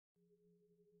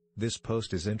This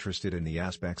post is interested in the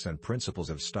aspects and principles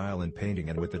of style in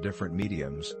painting and with the different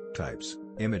mediums, types,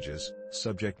 images,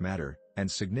 subject matter, and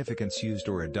significance used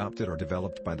or adopted or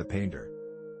developed by the painter.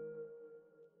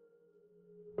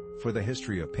 For the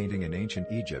history of painting in ancient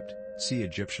Egypt, see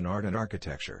Egyptian art and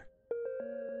architecture.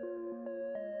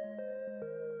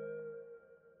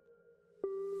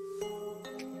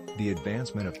 The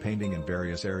advancement of painting in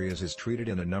various areas is treated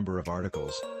in a number of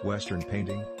articles: Western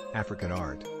painting, African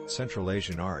art, Central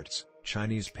Asian arts,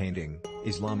 Chinese painting,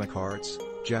 Islamic arts,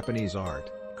 Japanese art,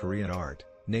 Korean art,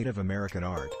 Native American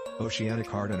art,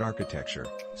 Oceanic art and architecture,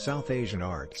 South Asian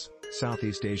arts,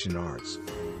 Southeast Asian arts.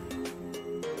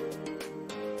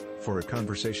 For a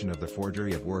conversation of the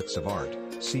forgery of works of art,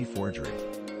 see forgery.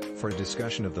 For a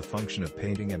discussion of the function of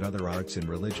painting and other arts in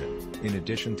religion, in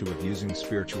addition to of using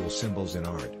spiritual symbols in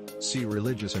art, see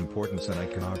religious importance and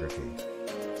iconography.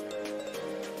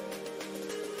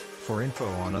 For info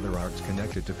on other arts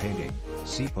connected to painting,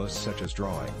 see posts such as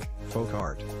drawing, folk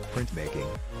art, printmaking.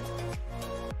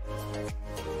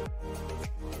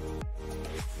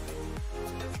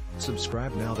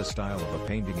 Subscribe now. The style of a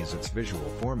painting is its visual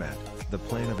format, the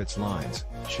plan of its lines,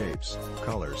 shapes,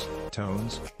 colors,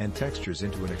 tones, and textures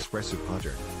into an expressive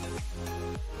pattern.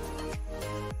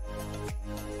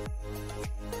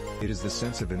 It is the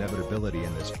sense of inevitability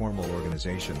in this formal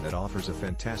organization that offers a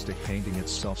fantastic painting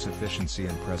its self-sufficiency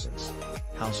and presence.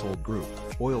 Household Group,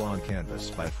 Oil on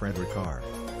Canvas by Fred Ricard.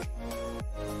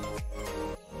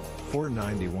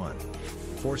 491.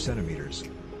 4 centimeters.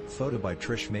 Photo by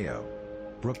Trish Mayo.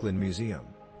 Brooklyn Museum,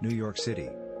 New York City,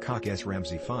 Koch S.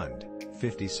 Ramsey Fund,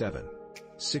 57.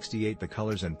 68. The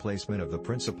colors and placement of the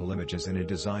principal images in a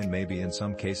design may be in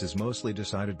some cases mostly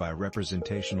decided by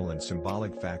representational and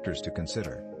symbolic factors to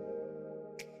consider.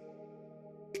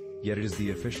 Yet it is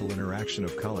the official interaction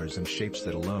of colors and shapes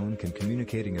that alone can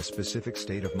communicating a specific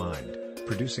state of mind,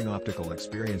 producing optical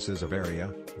experiences of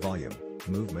area, volume,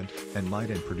 movement, and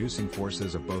light, and producing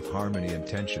forces of both harmony and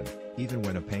tension, even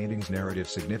when a painting's narrative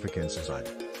significance is odd.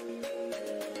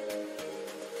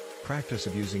 Practice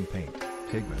of using paint,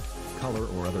 pigment, color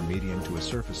or other medium to a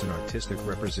surface an artistic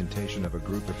representation of a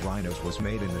group of rhinos was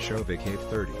made in the Chauvet Cave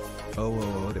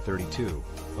 30,000 to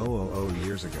 32,000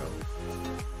 years ago.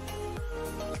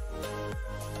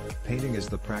 Painting is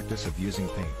the practice of using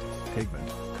paint,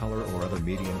 pigment, color or other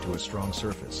medium to a strong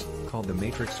surface, called the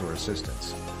matrix or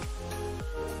assistance.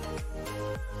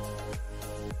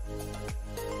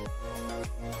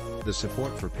 The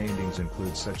support for paintings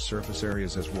includes such surface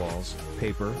areas as walls,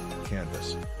 paper,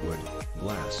 canvas, wood,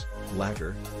 glass,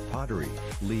 lacquer, pottery,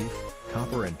 leaf,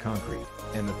 copper and concrete,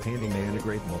 and the painting may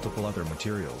integrate multiple other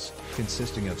materials,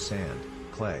 consisting of sand,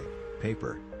 clay,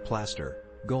 paper, plaster,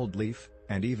 gold leaf,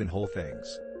 and even whole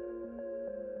things.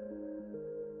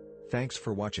 Thanks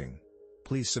for watching.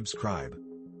 Please subscribe.